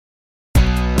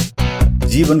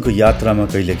जीवनको यात्रामा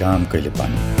कहिले घाम कहिले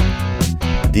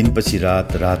पानी, दिनपछि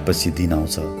रात, रातपछि दिन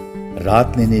आउँछ,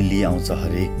 रातले नै लिई आउँछ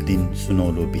हरेक दिन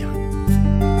सुनौलो बिहान।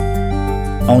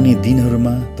 आउने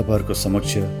दिनहरूमा तपाईहरुको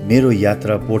समक्ष मेरो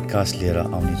यात्रा पोडकास्ट लिएर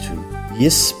आउनेछु।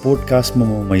 यस पोडकास्टमा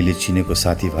मैले चिनेको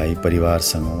साथीभाइ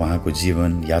परिवारसँग उहाँको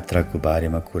जीवन यात्राको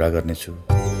बारेमा कुरा गर्नेछु।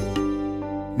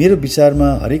 मेरो विचारमा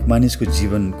हरेक मानिसको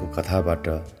जीवनको कथाबाट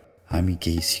हामी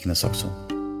केही सिक्न सक्छौं।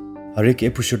 हरेक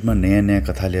एपिसोडमा नयाँ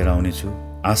कथा लिएर आउनेछु।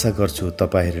 आशा गर्छु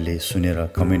तपाईहरुले सुनेर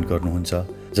कमेन्ट गर्नुहुन्छ,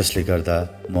 जसले गर्दा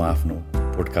म आफ्नो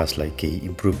पोडकास्टलाई केही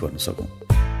इम्प्रुभ गर्न सकौं।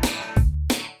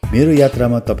 मेरो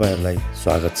यात्रामा तपाईहरुलाई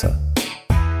स्वागत छ।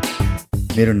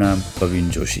 मेरो नाम प्रवीण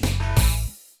जोशी।